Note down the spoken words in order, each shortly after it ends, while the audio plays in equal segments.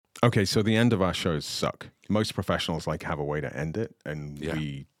Okay, so the end of our shows suck. Most professionals have a way to end it, and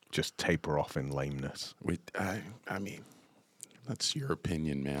we just taper off in lameness. I mean, that's your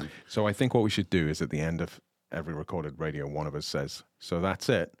opinion, man. So I think what we should do is at the end of every recorded radio, one of us says, "So that's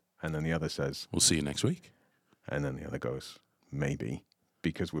it," and then the other says, "We'll see you next week," and then the other goes, "Maybe,"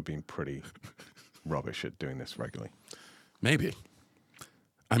 because we've been pretty rubbish at doing this regularly. Maybe.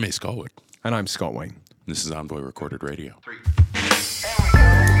 I'm Ace Galwick. And I'm Scott Wayne. This is Envoy Recorded Radio. 3.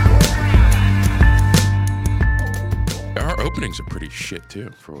 Our openings are pretty shit,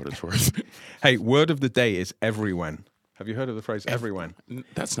 too, for what it's worth. Hey, word of the day is everyone. Have you heard of the phrase everyone?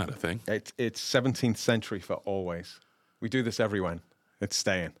 That's not a thing. It's 17th century for always. We do this everyone. It's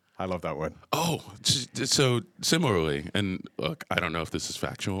staying. I love that word. Oh, so similarly, and look, I don't know if this is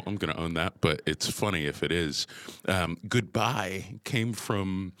factual. I'm going to own that, but it's funny if it is. Goodbye came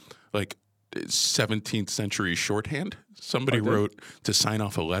from 17th century shorthand. Somebody wrote to sign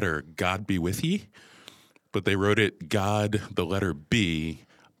off a letter, "God be with ye," but they wrote it God, the letter B,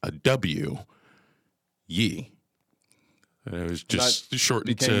 a W, ye. And it was just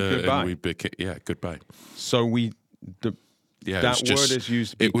shortened to goodbye. And we became goodbye. So that word is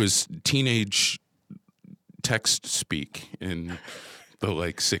used. It was teenage text speak in the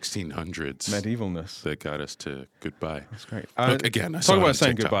 1600s. Medievalness. That got us to goodbye. That's great. Look, again, talk about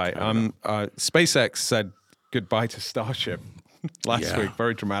saying goodbye. SpaceX said goodbye to Starship last week,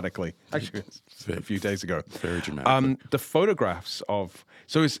 very dramatically. Actually, a few days ago. Very dramatic. The photographs of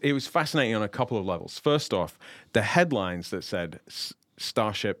it was fascinating on a couple of levels. First off, the headlines that said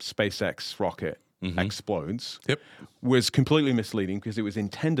Starship SpaceX rocket explodes was completely misleading because it was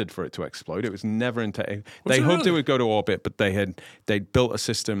intended for it to explode. It was never intended. They hoped it would go to orbit, but they'd built a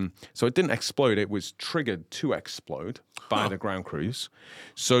system so it didn't explode. It was triggered to explode by the ground crews.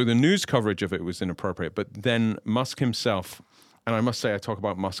 So the news coverage of it was inappropriate. But then Musk himself, and I must say I talk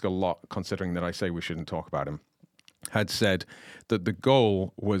about Musk a lot, considering that I say we shouldn't talk about him, had said that the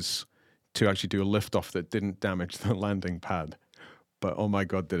goal was to actually do a liftoff that didn't damage the landing pad. But oh my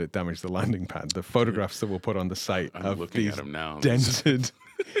God, did it damage the landing pad? The photographs that we'll put on the site I'm of looking these at them now. dented.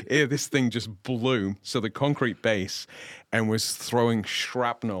 This thing just blew. So the concrete base and was throwing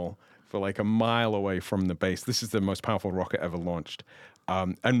shrapnel for a mile away from the base. This is the most powerful rocket ever launched.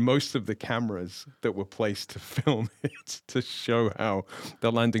 And most of the cameras that were placed to film it to show how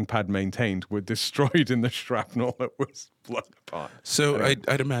the landing pad maintained were destroyed in the shrapnel that was blown apart. So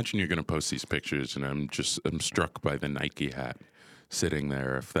I'd imagine you're going to post these pictures, and I'm struck by the Nike hat sitting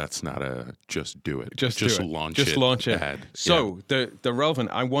there. If that's not a just do it, just launch it. Ad. So the relevant.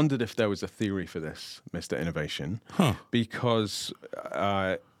 I wondered if there was a theory for this, Mr. Innovation, because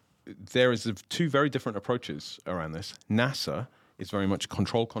there is two very different approaches around this. NASA is very much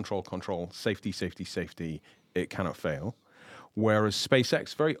control, safety. It cannot fail. Whereas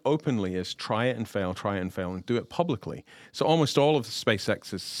SpaceX very openly is try it and fail, and do it publicly. So almost all of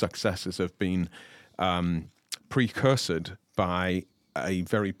SpaceX's successes have been precursored by a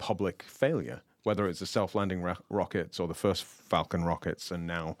very public failure, whether it's the self-landing rockets or the first Falcon rockets and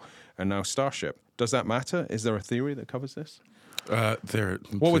now Starship. Does that matter? Is there a theory that covers this? What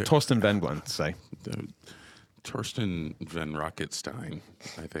would Torsten Venbland say? Torsten Van Rocketstein,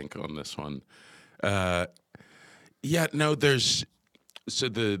 I think, on this one.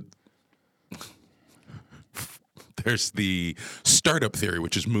 There's the startup theory,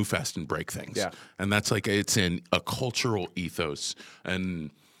 which is move fast and break things. Yeah. And that's it's in a cultural ethos. And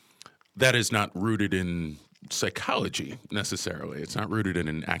that is not rooted in psychology necessarily. It's not rooted in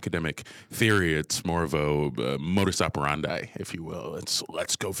an academic theory. It's more of a modus operandi, if you will.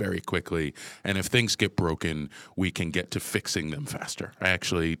 Let's go very quickly. And if things get broken, we can get to fixing them faster. I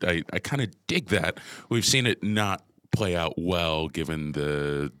kind of dig that. We've seen it not play out well given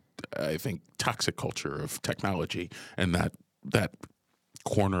the, I think, toxic culture of technology and that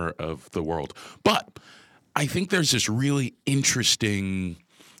corner of the world. But I think there's this really interesting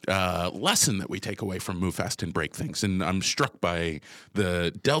lesson that we take away from move fast and break things. And I'm struck by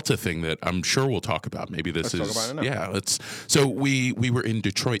the Delta thing that I'm sure we'll talk about. Maybe this let's talk about it now. So we were in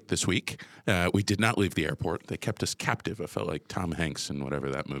Detroit this week. We did not leave the airport. They kept us captive. I felt like Tom Hanks in whatever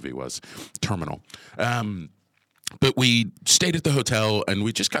that movie was, Terminal. But we stayed at the hotel, and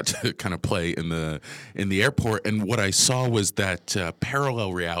we just got to kind of play in the airport. And what I saw was that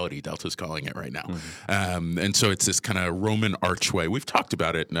parallel reality, Delta's calling it right now. Mm-hmm. And so it's this kind of Roman archway. We've talked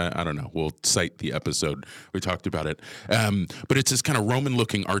about it. I don't know. We'll cite the episode. We talked about it. But it's this kind of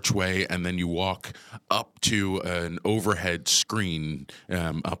Roman-looking archway, and then you walk up to an overhead screen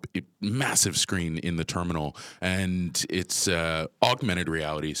up massive screen in the terminal, and it's augmented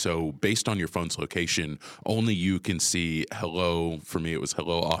reality. So based on your phone's location, only you can see hello. For me, it was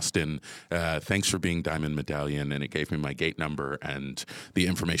hello, Austin. Thanks for being Diamond Medallion. And it gave me my gate number and the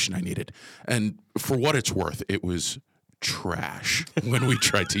information I needed. And for what it's worth, it was trash when we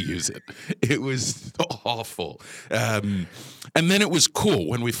tried to use it. It was awful. And then it was cool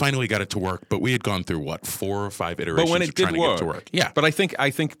when we finally got it to work, but we had gone through, 4 or 5 iterations but when it of trying did to get work, it to work. Yeah. But I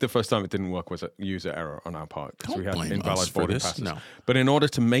think the first time it didn't work was a user error on our part because we had invalid boarding passes. No. But in order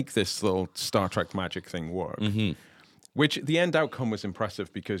to make this little Star Trek magic thing work, which the end outcome was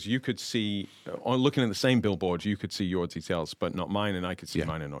impressive because you could see, on looking at the same billboard, you could see your details, but not mine, and I could see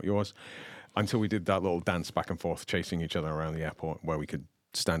mine and not yours. Until we did that little dance back and forth, chasing each other around the airport, where we could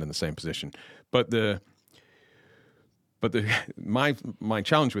stand in the same position. But my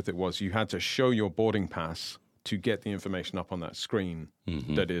challenge with it was you had to show your boarding pass to get the information up on that screen.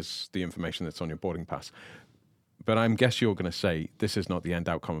 That is the information that's on your boarding pass. But I guess you're going to say this is not the end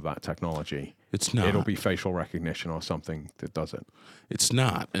outcome of that technology. It's not. It'll be facial recognition or something that does it. It's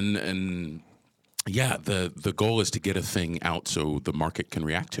not, and yeah, the goal is to get a thing out so the market can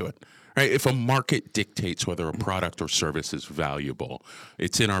react to it. Right? If a market dictates whether a product or service is valuable,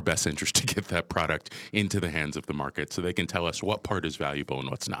 it's in our best interest to get that product into the hands of the market so they can tell us what part is valuable and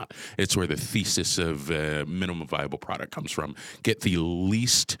what's not. It's where the thesis of minimum viable product comes from. Get the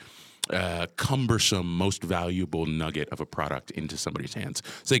least cumbersome, most valuable nugget of a product into somebody's hands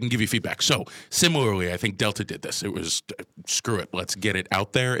so they can give you feedback. So similarly, I think Delta did this. It was, screw it, let's get it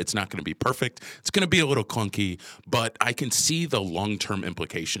out there. It's not going to be perfect. It's going to be a little clunky, but I can see the long-term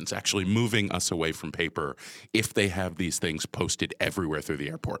implications, actually moving us away from paper if they have these things posted everywhere through the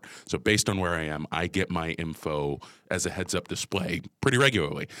airport. So based on where I am, I get my info as a heads-up display pretty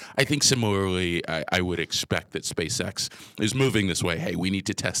regularly. I think similarly, I would expect that SpaceX is moving this way. Hey, we need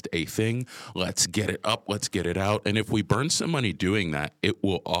to test a thing. Let's get it up. Let's get it out. And if we burn some money doing that,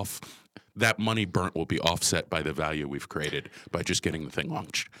 that money burnt will be offset by the value we've created by just getting the thing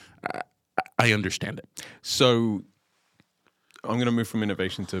launched. I understand it. So I'm going to move from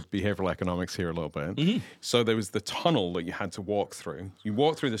innovation to behavioral economics here a little bit. So there was the tunnel that you had to walk through. You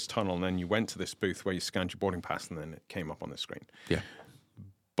walked through this tunnel, and then you went to this booth where you scanned your boarding pass, and then it came up on the screen. Yeah.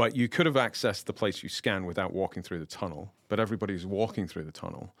 But you could have accessed the place you scan without walking through the tunnel, but everybody's walking through the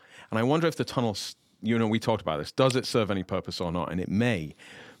tunnel. And I wonder if the tunnel, we talked about this, does it serve any purpose or not? And it may.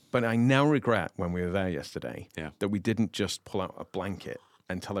 But I now regret when we were there yesterday that we didn't just pull out a blanket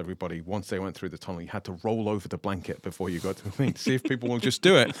and tell everybody once they went through the tunnel, you had to roll over the blanket before you got to the thing. See if people will just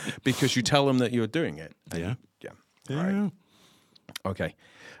do it because you tell them that you're doing it. Yeah. All right. Okay.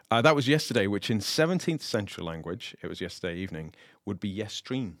 That was yesterday, which in 17th century language, it was yesterday evening, would be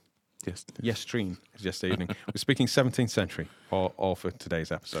yestreen. Yestreen is yesterday evening. We're speaking 17th century, all for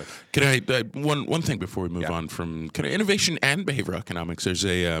today's episode. Can I one thing before we move on from kind of innovation and behavioral economics? There's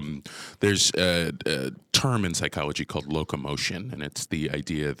a term in psychology called locomotion, and it's the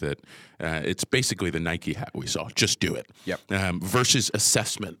idea that it's basically the Nike hat we saw. Just do it. Versus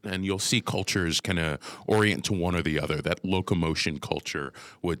assessment, and you'll see cultures kind of orient to one or the other. That locomotion culture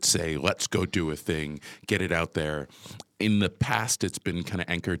would say, "Let's go do a thing, get it out there." In the past, it's been kind of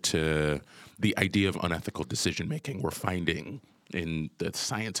anchored to the idea of unethical decision making. We're finding, in the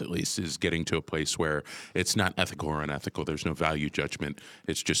science at least, is getting to a place where it's not ethical or unethical. There's no value judgment.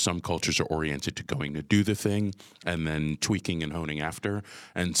 It's just some cultures are oriented to going to do the thing and then tweaking and honing after.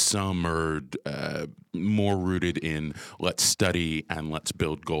 And some are more rooted in let's study and let's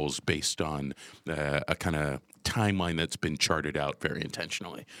build goals based on a kind of timeline that's been charted out very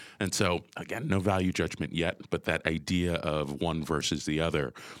intentionally. And so, again, no value judgment yet, but that idea of one versus the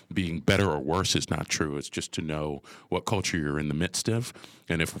other being better or worse is not true. It's just to know what culture you're in the midst of.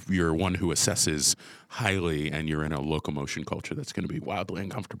 And if you're one who assesses highly and you're in a locomotion culture, that's going to be wildly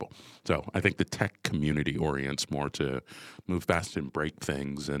uncomfortable. So I think the tech community orients more to move fast and break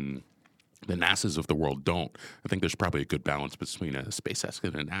things, and the NASAs of the world don't. I think there's probably a good balance between a SpaceX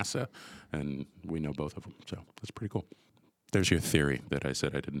and a NASA, and we know both of them. So that's pretty cool. There's your theory that I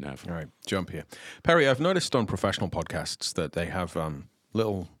said I didn't have. All right, jump here. Perry, I've noticed on professional podcasts that they have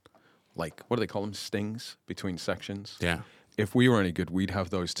little, what do they call them, stings between sections? Yeah. If we were any good, we'd have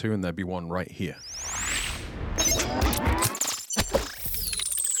those too, and there'd be one right here.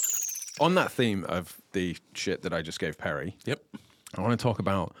 On that theme of the shit that I just gave Perry, I want to talk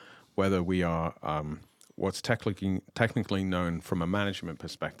about whether we are what's technically known from a management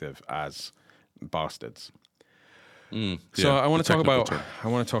perspective as bastards. So I want to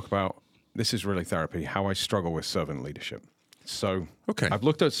talk about this is really therapy, how I struggle with servant leadership. So I've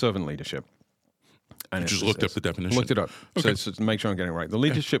looked at servant leadership, And just looked up the definition. Looked it up. Okay. So to make sure I'm getting it right. The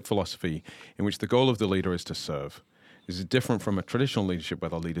leadership philosophy in which the goal of the leader is to serve is different from a traditional leadership where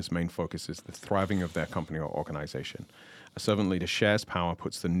the leader's main focus is the thriving of their company or organization. A servant leader shares power,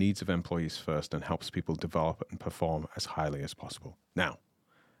 puts the needs of employees first, and helps people develop and perform as highly as possible. Now,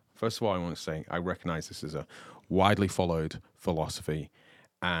 first of all, I want to say I recognize this is a widely followed philosophy,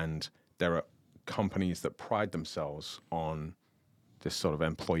 and there are companies that pride themselves on this sort of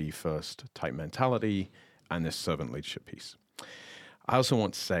employee-first type mentality and this servant leadership piece. I also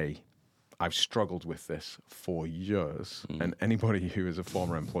want to say I've struggled with this for years, and anybody who is a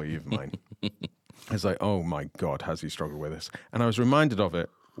former employee of mine is like, oh my God, has he struggled with this? And I was reminded of it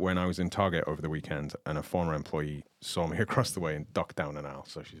when I was in Target over the weekend, and a former employee saw me across the way and ducked down an aisle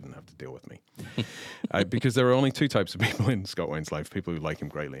so she didn't have to deal with me. Because there are only two types of people in Scott Wayne's life, people who like him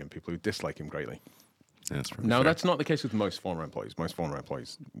greatly and people who dislike him greatly. Now, that's not the case with most former employees. Most former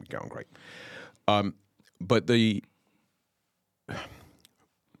employees get on great. But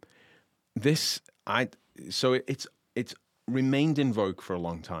it's remained in vogue for a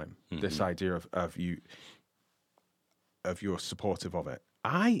long time, this idea of you're supportive of it.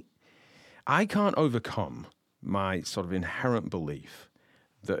 I can't overcome my sort of inherent belief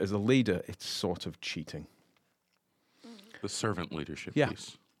that as a leader, it's sort of cheating. The servant leadership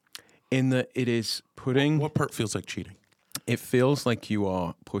piece. In that it is putting... What part feels like cheating? It feels like you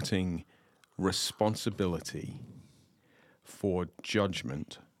are putting responsibility for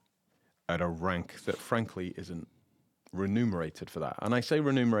judgment at a rank that frankly isn't remunerated for that. And I say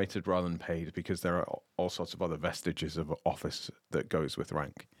remunerated rather than paid because there are all sorts of other vestiges of office that goes with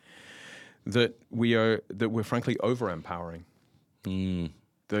rank. That we're frankly over-empowering. That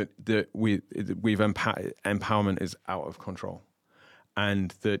empowerment is out of control.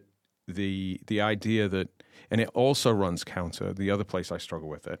 And that the idea that, and it also runs counter, the other place I struggle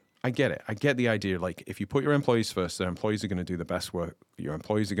with it. I get it. I get the idea, like, if you put your employees first, their employees are going to do the best work. Your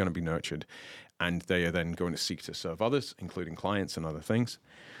employees are going to be nurtured, and they are then going to seek to serve others, including clients and other things.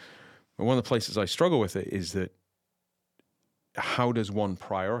 But one of the places I struggle with it is that how does one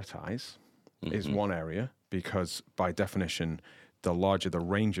prioritize is one area, because by definition, the larger the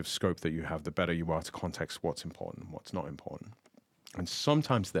range of scope that you have, the better you are to context what's important and what's not important. And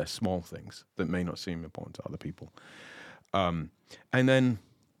sometimes they're small things that may not seem important to other people. And then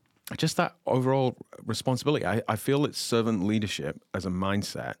just that overall responsibility. I feel that servant leadership as a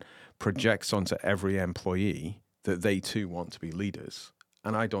mindset projects onto every employee that they too want to be leaders.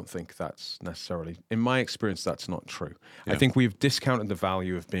 And I don't think that's necessarily, in my experience, that's not true. Yeah. I think we've discounted the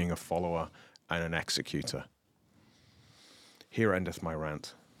value of being a follower and an executor. Here endeth my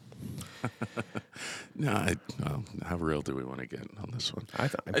rant. How real do we want to get on this one?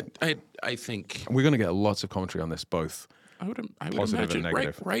 I think we're going to get lots of commentary on this, both I would positive imagine, and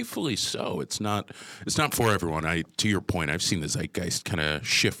negative. Rightfully so. It's not for everyone. To your point, I've seen the zeitgeist kind of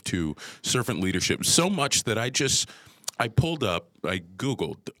shift to servant leadership so much that I Googled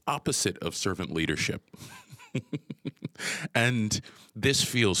the opposite of servant leadership. And this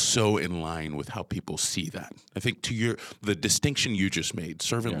feels so in line with how people see that. I think the distinction you just made,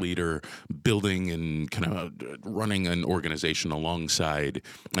 servant leader, building and kind of running an organization alongside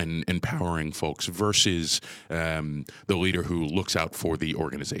and empowering folks versus the leader who looks out for the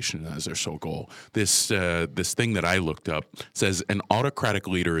organization as their sole goal. This thing that I looked up says an autocratic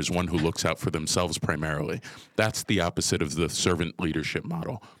leader is one who looks out for themselves primarily. That's the opposite of the servant leadership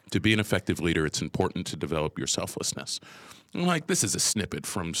model. To be an effective leader, it's important to develop your selflessness. Like, this is a snippet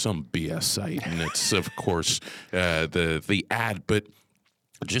from some BS site, and it's, of course, the ad, but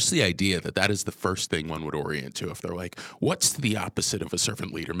just the idea that is the first thing one would orient to if they're like, what's the opposite of a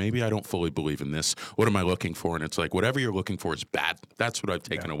servant leader? Maybe I don't fully believe in this. What am I looking for? And it's like, whatever you're looking for is bad. That's what I've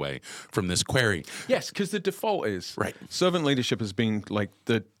taken away from this query. Yes, because the default is servant leadership has been like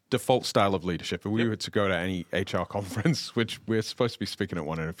the default style of leadership. If we were to go to any HR conference, which we're supposed to be speaking at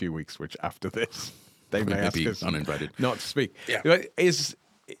one in a few weeks, which after this, they may ask us uninvited not to speak. It's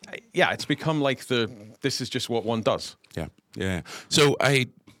become like this is just what one does. Yeah. So I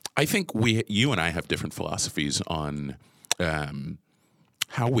think you and I have different philosophies on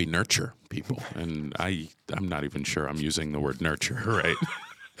how we nurture people, and I'm not even sure I'm using the word nurture right.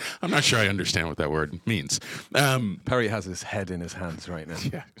 I'm not sure I understand what that word means. Perry has his head in his hands right now.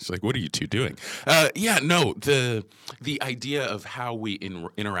 Yeah, it's like, what are you two doing? The idea of how we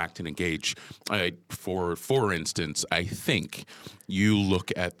interact and engage. For instance, I think you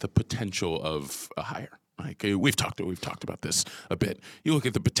look at the potential of a hire. Like we've talked about this a bit. You look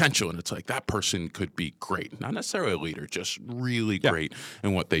at the potential, and it's like that person could be great, not necessarily a leader, just really great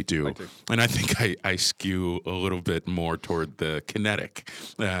in what they do. And I think I skew a little bit more toward the kinetic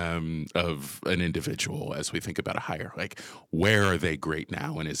of an individual as we think about a hire. Like, where are they great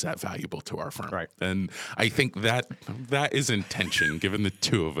now, and is that valuable to our firm? Right. And I think that is intention, given the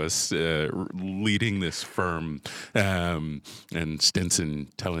two of us leading this firm, and Stinson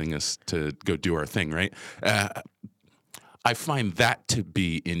telling us to go do our thing, right? I find that to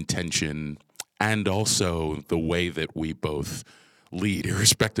be intention, and also the way that we both lead,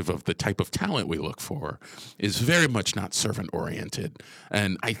 irrespective of the type of talent we look for, is very much not servant-oriented.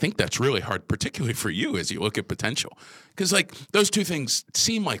 And I think that's really hard, particularly for you as you look at potential. Because, like, those two things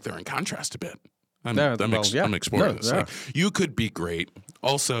seem like they're in contrast a bit. I'm exploring this. Like, you could be great.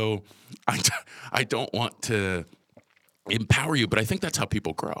 Also, I don't want to empower you, but I think that's how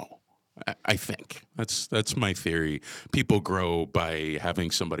people grow. I think that's my theory. People grow by having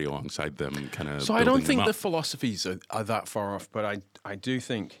somebody alongside them, kind of. So I don't think the philosophies are that far off, but I do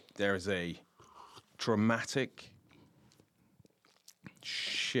think there is a dramatic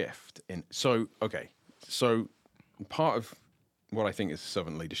shift in. So part of what I think is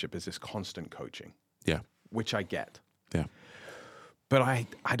servant leadership is this constant coaching. Yeah, which I get. Yeah. But I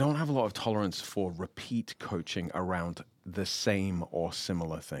don't have a lot of tolerance for repeat coaching around the same or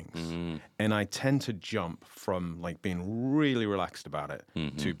similar things. Mm-hmm. And I tend to jump from like being really relaxed about it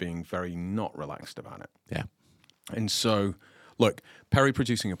to being very not relaxed about it. Yeah. And so, look, Perry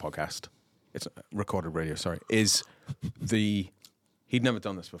producing a podcast, it's recorded radio, sorry, he'd never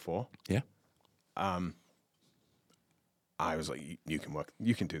done this before. Yeah. I was like, you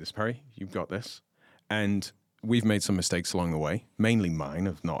can do this, Perry. You've got this. And we've made some mistakes along the way, mainly mine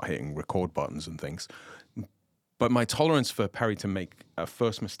of not hitting record buttons and things. But my tolerance for Perry to make a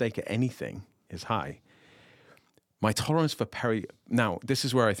first mistake at anything is high. My tolerance for Perry... Now, this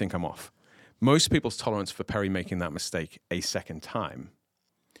is where I think I'm off. Most people's tolerance for Perry making that mistake a second time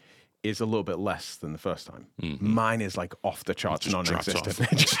is a little bit less than the first time. Mm-hmm. Mine is like off the charts, non-existent.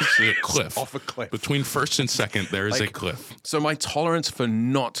 It's a cliff. Off a cliff. Between first and second, there is a cliff. So my tolerance for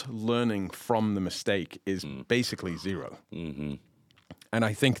not learning from the mistake is basically zero. Mm-hmm. And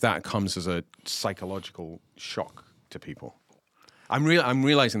I think that comes as a psychological shock to people. I'm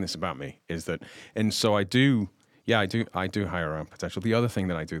realizing this about me is that, and so I do hire around potential. The other thing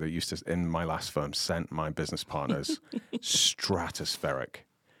that I do that used to, in my last firm, sent my business partners stratospheric.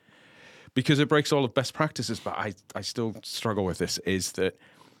 Because it breaks all of best practices, but I still struggle with this, is that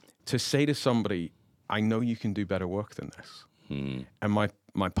to say to somebody, I know you can do better work than this. And my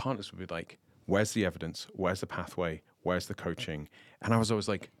partners would be like, where's the evidence? Where's the pathway? Where's the coaching? And I was always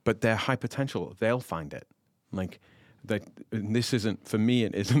like, but they're high potential. They'll find it. Like, this isn't, for me,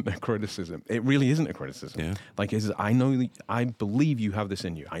 it isn't a criticism. It really isn't a criticism. Yeah. Like, I believe you have this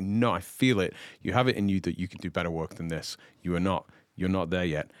in you. I know, I feel it. You have it in you that you can do better work than this. You're not there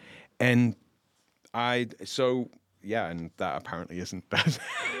yet. And and that apparently isn't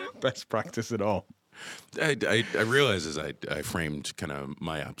best practice at all. I realize as I framed kind of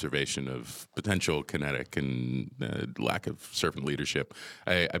my observation of potential kinetic and lack of servant leadership,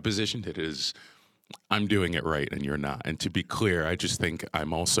 I positioned it as I'm doing it right and you're not. And to be clear, I just think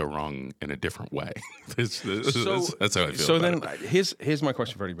I'm also wrong in a different way. That's how I feel. So then, here's my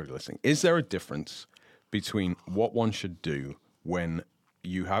question for anybody listening: is there a difference between what one should do when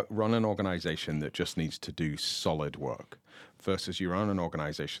you run an organization that just needs to do solid work versus you run an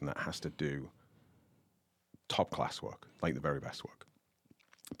organization that has to do top-class work, like the very best work?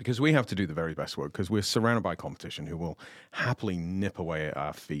 Because we have to do the very best work because we're surrounded by competition who will happily nip away at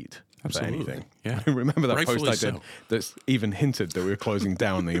our feet for anything. Yeah. Remember that Rightfully post I did that's even hinted that we were closing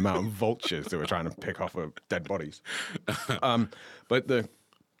down the amount of vultures that were trying to pick off of dead bodies. But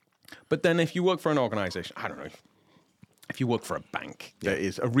then if you work for an organization, I don't know, if you work for a bank that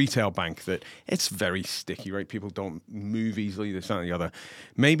is a retail bank that it's very sticky, right? People don't move easily, this, that, and the other.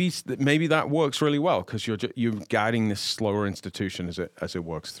 Maybe that works really well because you're guiding this slower institution as it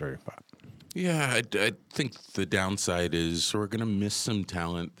works through. But yeah, I think the downside is we're going to miss some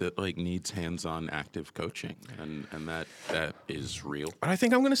talent that like needs hands-on active coaching, and that is real. But I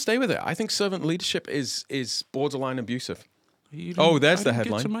think I'm going to stay with it. I think servant leadership is borderline abusive. There's the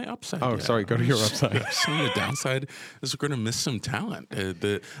headline. Get to my upside. Oh, sorry. Go to your upside. So the downside is we're going to miss some talent.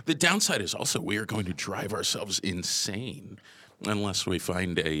 The downside is also we are going to drive ourselves insane unless we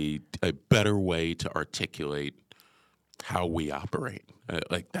find a better way to articulate how we operate.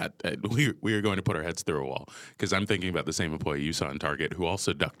 Like that, we are going to put our heads through a wall. Because I'm thinking about the same employee you saw in Target who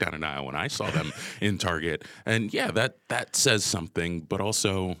also ducked down an aisle when I saw them in Target. And yeah, that says something, but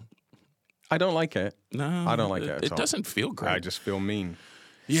also I don't like it. No, I don't like it. It doesn't feel great. I just feel mean.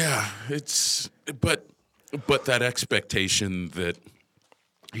 Yeah, but that expectation that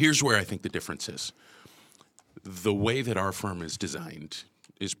here's where I think the difference is. The way that our firm is designed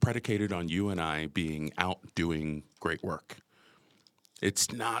is predicated on you and I being out doing great work.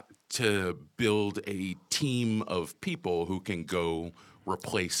 It's not to build a team of people who can go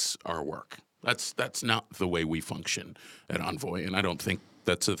replace our work. That's not the way we function at Envoy, and I don't think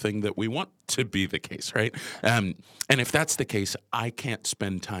that's a thing that we want to be the case, right? And if that's the case, I can't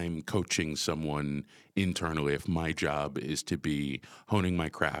spend time coaching someone internally if my job is to be honing my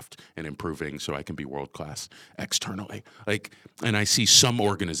craft and improving so I can be world-class externally. And I see some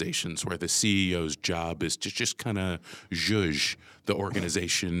organizations where the CEO's job is to just kind of zhuzh the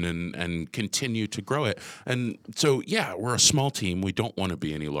organization and continue to grow it. And so, yeah, we're a small team. We don't want to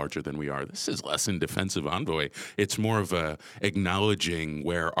be any larger than we are. This is less in defensive Envoy. It's more of a acknowledging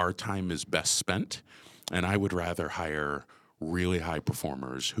where our time is best spent. And I would rather hire really high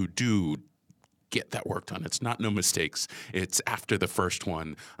performers who do get that work done. It's not no mistakes. It's after the first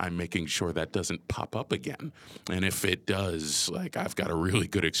one, I'm making sure that doesn't pop up again. And if it does, I've got a really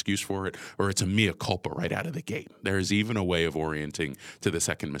good excuse for it, or it's a mea culpa right out of the gate. There's even a way of orienting to the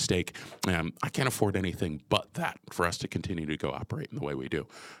second mistake. I can't afford anything but that for us to continue to go operate in the way we do.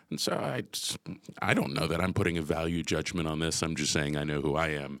 And so I don't know that I'm putting a value judgment on this. I'm just saying I know who I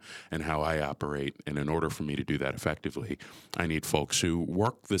am and how I operate. And in order for me to do that effectively, I need folks who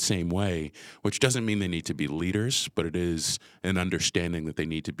work the same way, which doesn't mean they need to be leaders, but it is an understanding that they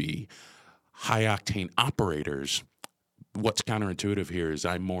need to be high-octane operators. What's counterintuitive here is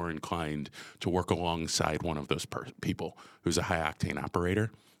I'm more inclined to work alongside one of those people who's a high-octane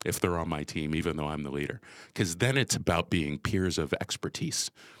operator if they're on my team, even though I'm the leader. Because then it's about being peers of expertise,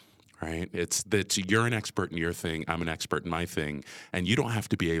 right? It's that you're an expert in your thing, I'm an expert in my thing, and you don't have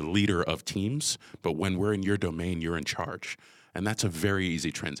to be a leader of teams, but when we're in your domain, you're in charge. And that's a very easy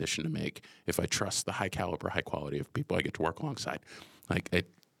transition to make if I trust the high caliber, high quality of people I get to work alongside.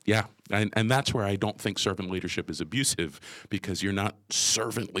 And that's where I don't think servant leadership is abusive, because you're not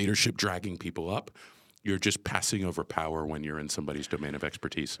servant leadership dragging people up. You're just passing over power when you're in somebody's domain of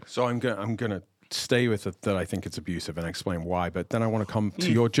expertise. So I'm gonna stay with it that I think it's abusive and explain why, but then I want to come to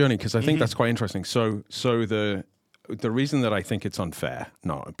your journey, because I think that's quite interesting. So the reason that I think it's unfair,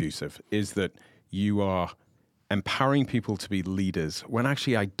 not abusive, is that you are empowering people to be leaders when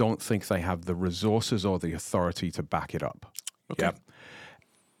actually I don't think they have the resources or the authority to back it up. Okay. Yep.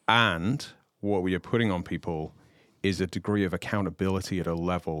 And what we are putting on people is a degree of accountability at a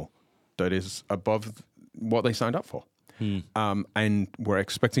level that is above what they signed up for. And we're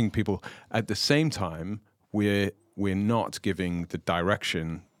expecting people at the same time, we're not giving the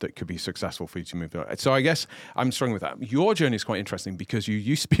direction that could be successful for you to move on. So I guess I'm struggling with that. Your journey is quite interesting because you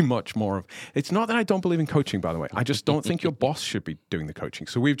used to be much more of, it's not that I don't believe in coaching, by the way. I just don't think your boss should be doing the coaching.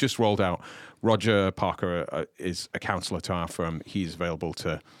 So we've just rolled out, Roger Parker is a counselor to our firm. He's available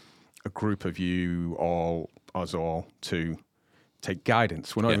to a group of you us all to take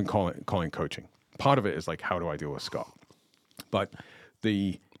guidance. We're not even calling coaching. Part of it is how do I deal with Scott? But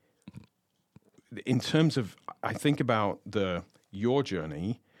in terms of, I think about your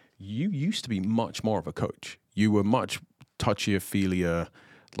journey, you used to be much more of a coach. You were much touchier-feelier,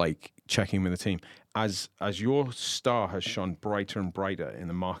 checking with the team. As your star has shone brighter and brighter in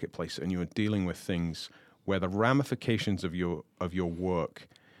the marketplace, and you are dealing with things where the ramifications of your work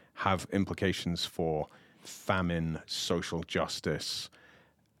have implications for famine, social justice,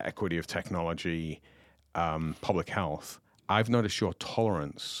 equity of technology, public health, I've noticed your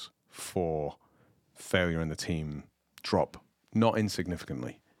tolerance for failure in the team drop, not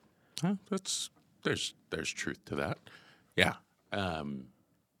insignificantly. There's truth to that. Yeah.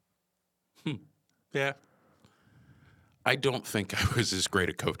 Yeah. I don't think I was as great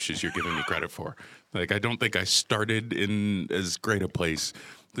a coach as you're giving me credit for. I don't think I started in as great a place,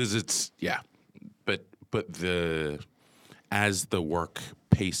 because but as the work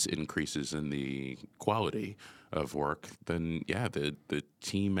pace increases and the quality of work, then the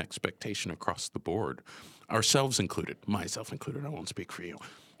team expectation across the board, ourselves included, myself included, I won't speak for you,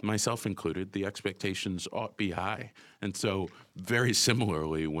 myself included, the expectations ought be high. And so very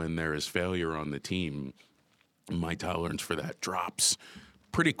similarly, when there is failure on the team, my tolerance for that drops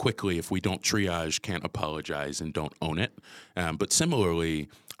pretty quickly if we don't triage, can't apologize, and don't own it. But similarly,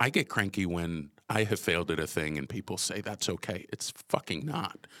 I get cranky when I have failed at a thing and people say, that's okay. It's fucking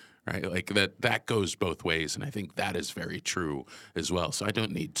not, right? Like that goes both ways, and I think that is very true as well. So I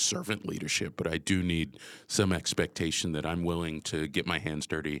don't need servant leadership, but I do need some expectation that I'm willing to get my hands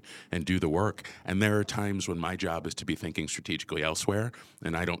dirty and do the work. And there are times when my job is to be thinking strategically elsewhere,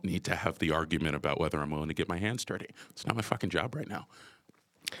 and I don't need to have the argument about whether I'm willing to get my hands dirty. It's not my fucking job right now.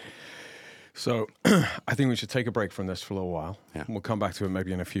 So I think we should take a break from this for a little while. Yeah. We'll come back to it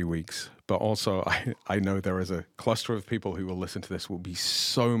maybe in a few weeks. But also, I know there is a cluster of people who will listen to this will be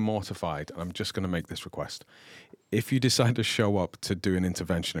so mortified. And I'm just going to make this request. If you decide to show up to do an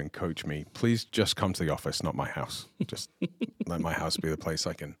intervention and coach me, please just come to the office, not my house. Just let my house be the place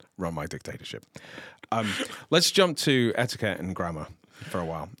I can run my dictatorship. Let's jump to etiquette and grammar for a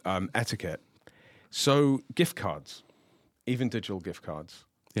while. Etiquette. So gift cards, even digital gift cards.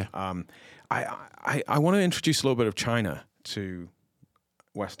 Yeah. I want to introduce a little bit of China to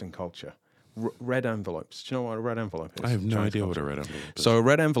Western culture. Red envelopes. Do you know what a red envelope is? I have no idea what a red envelope is. So a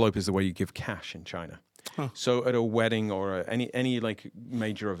red envelope is the way you give cash in China. Huh. So at a wedding or any like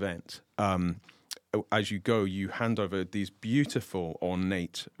major event, as you go, you hand over these beautiful,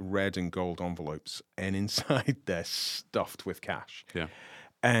 ornate red and gold envelopes, and inside they're stuffed with cash. Yeah.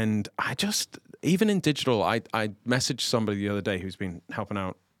 And even in digital, I messaged somebody the other day who's been helping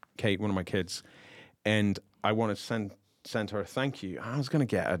out Kate, one of my kids, and I wanted to send her a thank you. I was going to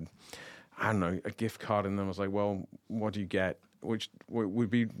get a gift card, and then I was like, well, what do you get? Which would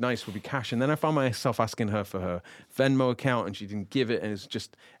be nice would be cash. And then I found myself asking her for her Venmo account, and she didn't give it. And it's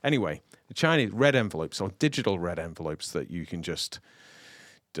just, anyway, the Chinese red envelopes or digital red envelopes that you can just,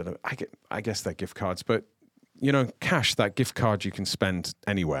 I guess they're gift cards, but cash, that gift card you can spend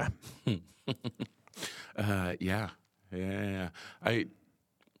anywhere. Yeah.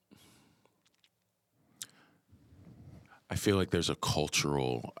 I feel like there's a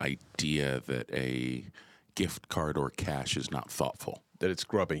cultural idea that a gift card or cash is not thoughtful. That it's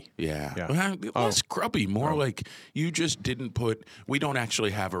grubby. Yeah. Well, less grubby, more like you just didn't we don't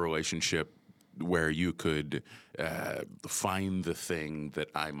actually have a relationship where you could find the thing that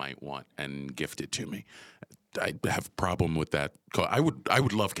I might want and gift it to me. I have a problem with that. I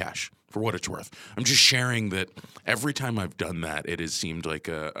would love cash for what it's worth. I'm just sharing that every time I've done that, it has seemed like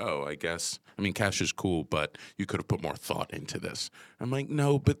cash is cool, but you could have put more thought into this. I'm like,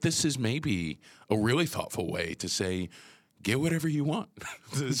 no, but this is maybe a really thoughtful way to say, get whatever you want.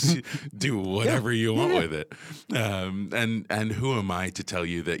 Do whatever you want with it. And who am I to tell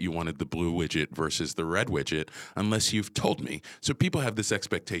you that you wanted the blue widget versus the red widget unless you've told me? So people have this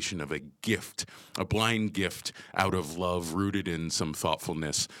expectation of a gift, a blind gift out of love rooted in some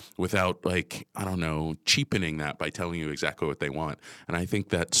thoughtfulness without, cheapening that by telling you exactly what they want. And I think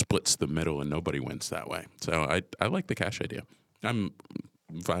that splits the middle and nobody wins that way. So I like the cash idea. I'm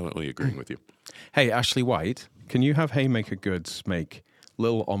violently agreeing with you. Hey, Ashley White, can you have Haymaker Goods make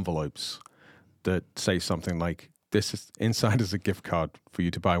little envelopes that say something like, this is inside is a gift card for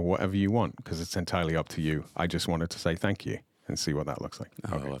you to buy whatever you want, because it's entirely up to you. I just wanted to say thank you and see what that looks like.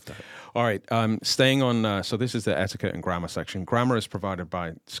 Oh, okay. I love that. All right. Staying on, so this is the etiquette and grammar section. Grammar is provided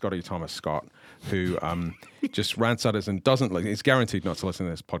by Scotty Thomas Scott, who just rants at us and he's guaranteed not to listen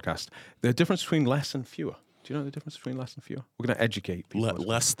to this podcast. The difference between less and fewer. Do you know the difference between less and fewer? We're going to educate people.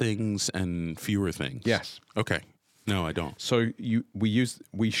 Less things and fewer things. Yes. Okay. No, I don't. So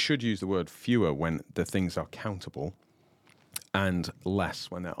we should use the word fewer when the things are countable, and less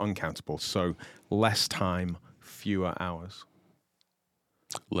when they're uncountable. So less time, fewer hours.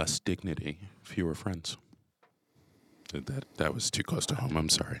 Less dignity, fewer friends. That was too close to home. I'm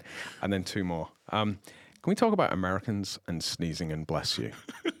sorry. And then two more. Can we talk about Americans and sneezing and bless you?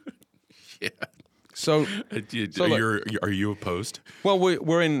 Yeah. So, are you opposed? Well,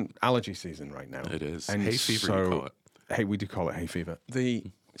 we're in allergy season right now. It is. And hay fever, you call it. Hey, we do call it hay fever.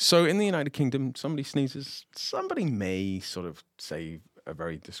 So in the United Kingdom, somebody sneezes, somebody may sort of say a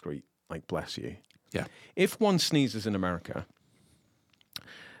very discreet, like, bless you. Yeah. If one sneezes in America,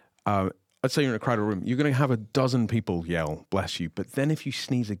 let's say you're in a crowded room, you're going to have a dozen people yell, bless you. But then if you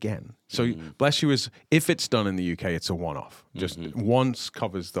sneeze again, so bless you is, if it's done in the UK, it's a one-off. Just once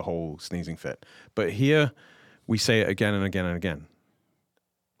covers the whole sneezing fit. But here, we say it again and again and again.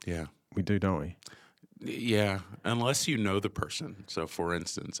 Yeah. We do, don't we? Yeah, unless you know the person. So, for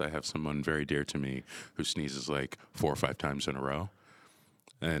instance, I have someone very dear to me who sneezes like 4 or 5 times in a row.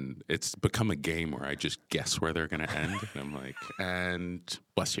 And it's become a game where I just guess where they're going to end. And I'm like, and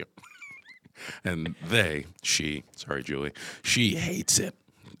bless you. And sorry, Julie, she hates it.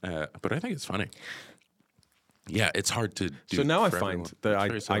 But I think it's funny. Yeah, it's hard to do. So now I find that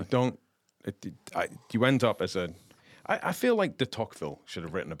I don't, you end up as I feel like de Tocqueville should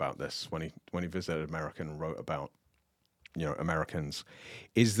have written about this when he visited America and wrote about Americans,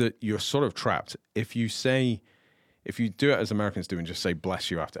 is that you're sort of trapped. If you do it as Americans do and just say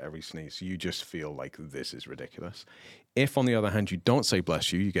bless you after every sneeze, you just feel like this is ridiculous. If, on the other hand, you don't say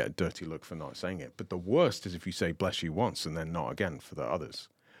bless you, you get a dirty look for not saying it. But the worst is if you say bless you once and then not again for the others.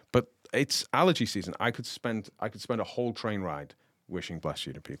 But it's allergy season. I could spend a whole train ride wishing bless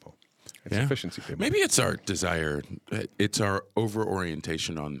you to people. It's efficiency, people. Maybe it's our desire. It's our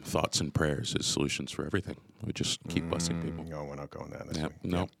over-orientation on thoughts and prayers as solutions for everything. We just keep blessing people. No, we're not going there this week.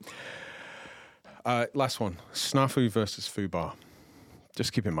 No. Last one. SNAFU versus FUBAR.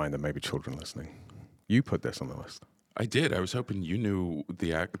 Just keep in mind that maybe children listening. You put this on the list. I did. I was hoping you knew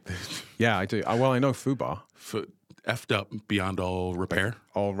the act. Yeah, I do. Well, I know FUBAR. Effed up beyond all repair?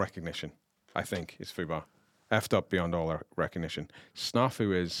 All recognition, I think, is FUBAR. Effed up beyond all recognition.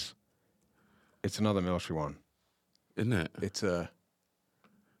 SNAFU it's another military one. Isn't it? It's a...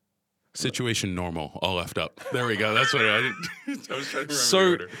 Situation normal, all effed up. There we go. That's what I was trying to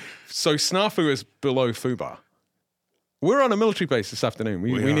remember. So SNAFU is below FUBAR. We're on a military base this afternoon.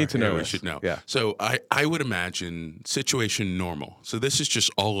 We need to know. We should know. Yeah. So I would imagine situation normal. So this is just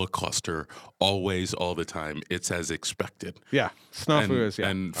all a cluster, always, all the time. It's as expected. Yeah. SNAFU is,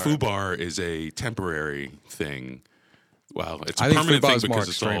 And FUBAR is a temporary thing. Well, it's a permanent permanent thing FUBAR is more because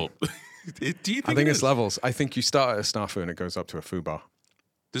it's all... Do you think I think it's levels. I think you start at a SNAFU and it goes up to a FUBAR.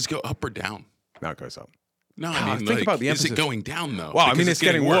 Does it go up or down? No, it goes up. No, I mean, think about the is emphasis. it going down, though? Well, Because I mean, it's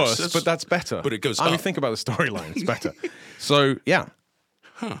getting worse, but that's better. But it goes I up. mean, think about the storyline. It's better. So, yeah.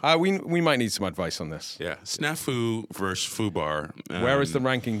 We might need some advice on this. Yeah. SNAFU versus FUBAR. Where is the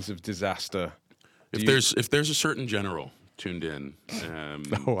rankings of disaster? If there's a certain general tuned in.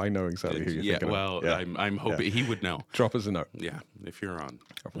 Oh, I know exactly who you're thinking of. Yeah. I'm hoping he would know. Drop us a note. Yeah. If you're on,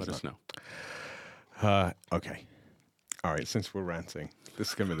 let us know. Okay. All right, since we're ranting, this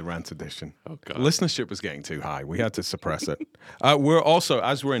is going to be the rant edition. Oh, God. Listenership was getting too high. We had to suppress it. We're also,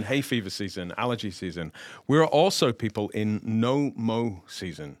 as we're in hay fever season, allergy season, we're also people in No-Mow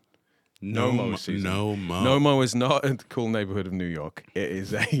season. No-Mow season. No-Mow. No-Mow is not a cool neighborhood of New York. It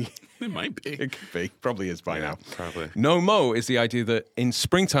is a... It might be. It could be. Probably is by now. Probably. No-Mow is the idea that in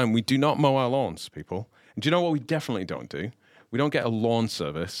springtime, we do not mow our lawns, people. And do you know what we definitely don't do? We don't get a lawn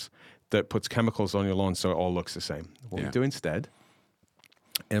service that puts chemicals on your lawn so it all looks the same. What we do instead,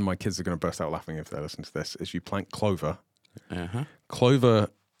 and my kids are going to burst out laughing if they listen to this, is you plant clover. Clover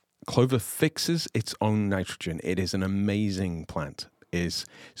fixes its own nitrogen. It is an amazing plant.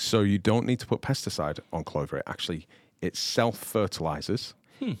 So you don't need to put pesticide on clover. It self-fertilizes.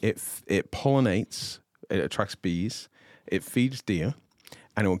 It pollinates. It attracts bees. It feeds deer,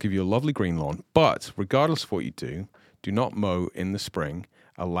 and it will give you a lovely green lawn. But regardless of what you do not mow in the spring.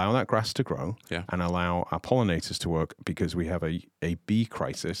 Allow that grass to grow and allow our pollinators to work, because we have a bee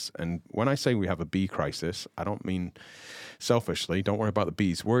crisis. And when I say we have a bee crisis, I don't mean selfishly. Don't worry about the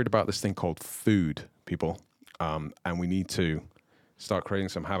bees. Worried about this thing called food, people. And we need to start creating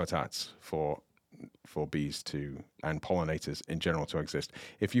some habitats for bees and pollinators in general to exist.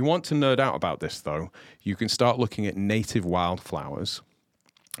 If you want to nerd out about this, though, you can start looking at native wildflowers.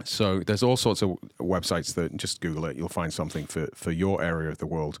 So there's all sorts of websites that just Google it. You'll find something for your area of the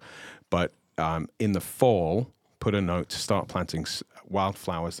world. But in the fall, put a note to start planting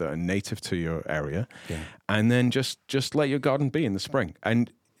wildflowers that are native to your area. Yeah. And then just let your garden be in the spring.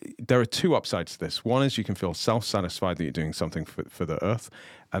 And there are two upsides to this. One is you can feel self-satisfied that you're doing something for the earth.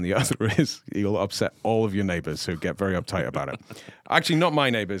 And the other is you'll upset all of your neighbors who get very uptight about it. Actually, not my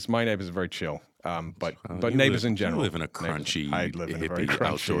neighbors. My neighbors are very chill. But neighbors in general. You live in a crunchy, hippie crunchy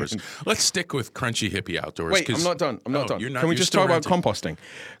outdoors. Let's stick with crunchy hippie outdoors. Wait, I'm not done. Can we just talk about composting?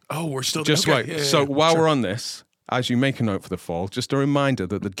 Oh, we're still just okay. right. Yeah, so while we're on this, as you make a note for the fall, just a reminder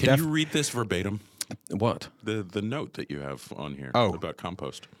that Can you read this verbatim? What? The note that you have on here about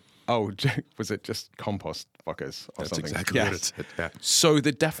compost. Oh, was it just compost fuckers or That's something? Exactly what it said. Yeah. So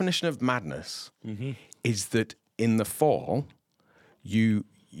the definition of madness is that in the fall, you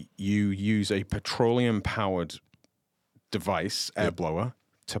use a petroleum-powered device, air blower,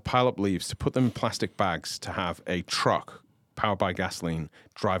 to pile up leaves, to put them in plastic bags, to have a truck powered by gasoline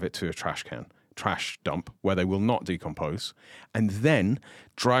drive it to a trash dump, where they will not decompose, and then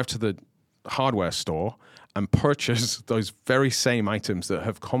drive to the hardware store and purchase those very same items that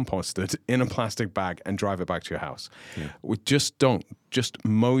have composted in a plastic bag and drive it back to your house. Yeah. Just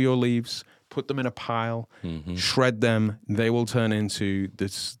mow your leaves, put them in a pile, shred them. They will turn into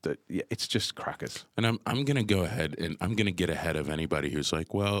this. It's just crackers. And I'm going to go ahead and I'm going to get ahead of anybody who's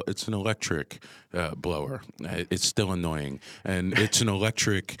like, well, it's an electric blower. It's still annoying. And it's an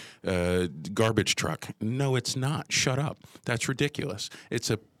electric garbage truck. No, it's not. Shut up. That's ridiculous. It's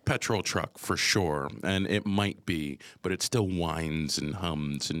a petrol truck for sure, and it might be, but it still whines and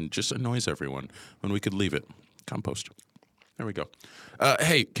hums and just annoys everyone when we could leave it. Compost. There we go.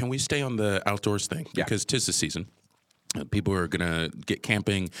 Hey, can we stay on the outdoors thing? Yeah. Because 'tis the season. People are going to get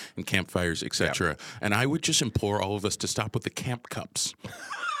camping and campfires, etc. Yeah. And I would just implore all of us to stop with the camp cups.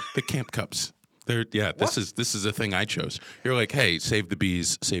 The camp cups. This is a thing I chose. You're like, hey, save the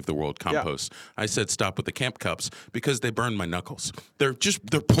bees, save the world, compost. Yeah. I said stop with the camp cups because they burn my knuckles. They're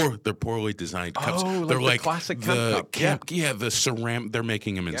poorly designed cups. Oh, they're like the classic camp cup. The ceramic. They're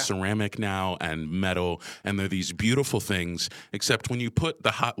making them in ceramic now and metal, and they're these beautiful things. Except when you put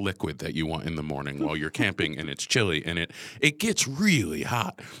the hot liquid that you want in the morning while you're camping and it's chilly and it gets really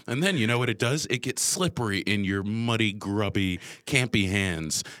hot, and then you know what it does? It gets slippery in your muddy, grubby, campy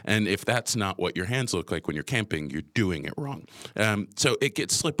hands. And if that's not what your hands look like when you're camping, you're doing it wrong. So it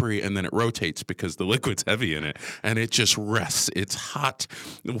gets slippery and then it rotates because the liquid's heavy in it, and it just rests its hot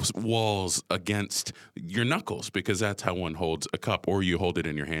walls against your knuckles because that's how one holds a cup, or you hold it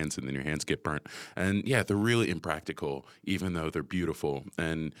in your hands and then your hands get burnt. And yeah, they're really impractical, even though they're beautiful.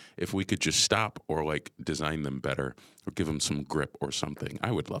 And if we could just stop or like design them better or give them some grip or something,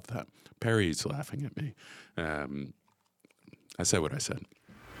 I would love that. Perry's laughing at me. I said what I said.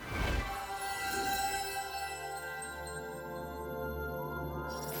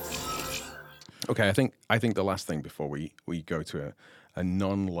 Okay, I think the last thing before we go to a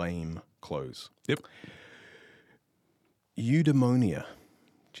non-lame close. Yep. Eudaimonia.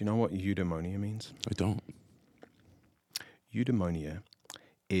 Do you know what eudaimonia means? I don't. Eudaimonia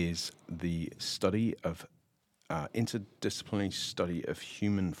is the study of interdisciplinary study of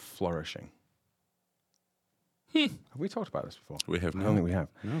human flourishing. Have we talked about this before? We have not. I don't think we have.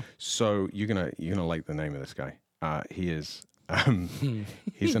 No. So you're gonna like the name of this guy. He is.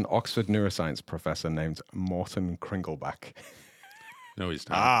 He's an Oxford neuroscience professor named Morton Kringlebach. No, he's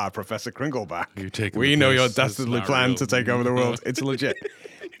not. Professor Kringlebach. You're taking we know you're dastardly planned to take over the world. It's legit.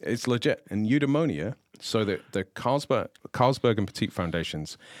 It's legit. And eudaimonia, so the Carlsberg and Petit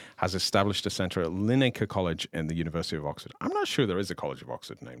Foundations has established a centre at Linacre College in the University of Oxford. I'm not sure there is a College of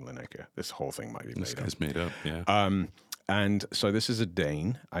Oxford named Linacre. This whole thing might be made up. This guy's made up, yeah. And so this is a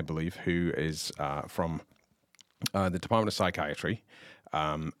Dane, I believe, who is from the Department of Psychiatry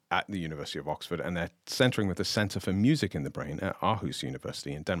at the University of Oxford, and they're centering with the Center for Music in the Brain at Aarhus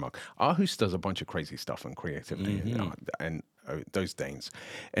University in Denmark. Aarhus does a bunch of crazy stuff and creativity, and those Danes.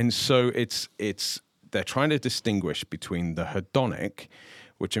 And so they're trying to distinguish between the hedonic,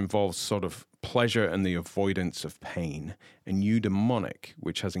 which involves sort of pleasure and the avoidance of pain, and eudaimonic,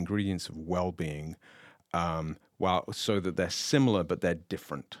 which has ingredients of well-being, so that they're similar but they're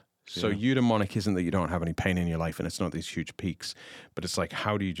different. So eudaimonic isn't that you don't have any pain in your life, and it's not these huge peaks, but it's like,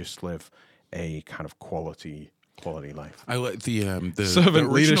 how do you just live a kind of quality life? I like the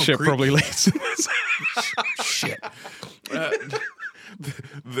servant leadership Greek... probably leads. Shit.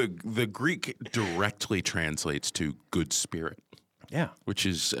 The Greek directly translates to good spirit. Yeah, which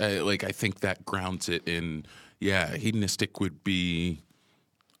is I think that grounds it in hedonistic would be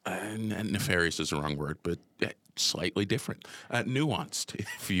nefarious is the wrong word, but slightly different, nuanced,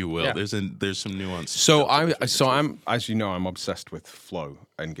 if you will. Yeah. There's some nuance. So I'm as you know, I'm obsessed with flow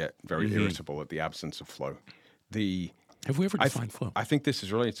and get very irritable at the absence of flow. Have we ever defined flow? I think this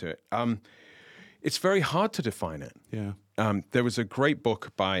is related to it. It's very hard to define it. Yeah. There was a great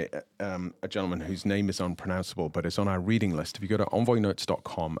book by a gentleman whose name is unpronounceable, but it's on our reading list. If you go to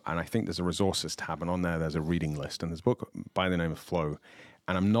envoynotes.com, and I think there's a resources tab, and on there's a reading list, and there's a book by the name of Flow.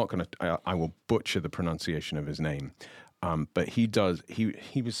 And I'm not going to, I will butcher the pronunciation of his name. But he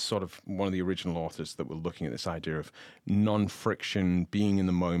was sort of one of the original authors that were looking at this idea of non-friction, being in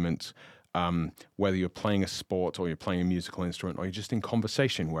the moment, whether you're playing a sport or you're playing a musical instrument or you're just in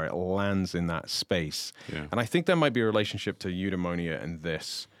conversation where it lands in that space. Yeah. And I think there might be a relationship to eudaimonia and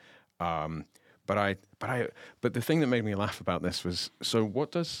this. But the thing that made me laugh about this was, so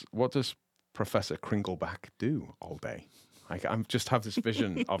what does Professor Kringlebach do all day? I just have this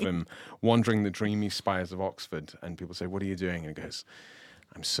vision of him wandering the dreamy spires of Oxford, and people say, "What are you doing?" And he goes,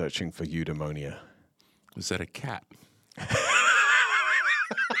 "I'm searching for eudaimonia." Was that a cat?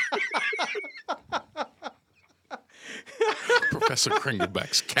 Professor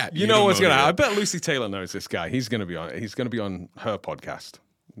Kringlebach's cat. You know what's gonna happen? I bet Lucy Taylor knows this guy. He's gonna be on her podcast,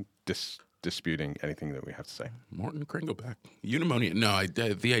 disputing anything that we have to say. Morton Kringlebach, eudaimonia. No,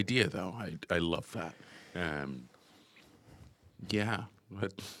 the idea though, I love that. Yeah,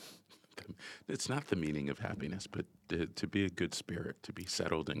 but it's not the meaning of happiness, but to be a good spirit, to be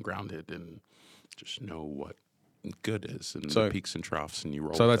settled and grounded, and just know what good is, and the peaks and troughs, and you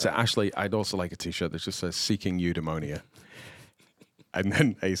roll. So that's it. Ashley, I'd also like a T-shirt that just says "Seeking Eudaimonia." And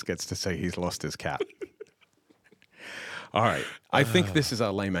then Ace gets to say he's lost his cat. All right. I think this is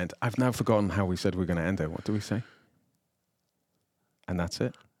our lament. I've now forgotten how we said we're going to end it. What do we say? And that's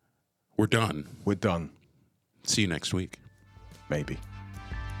it. We're done. We're done. See you next week. Maybe.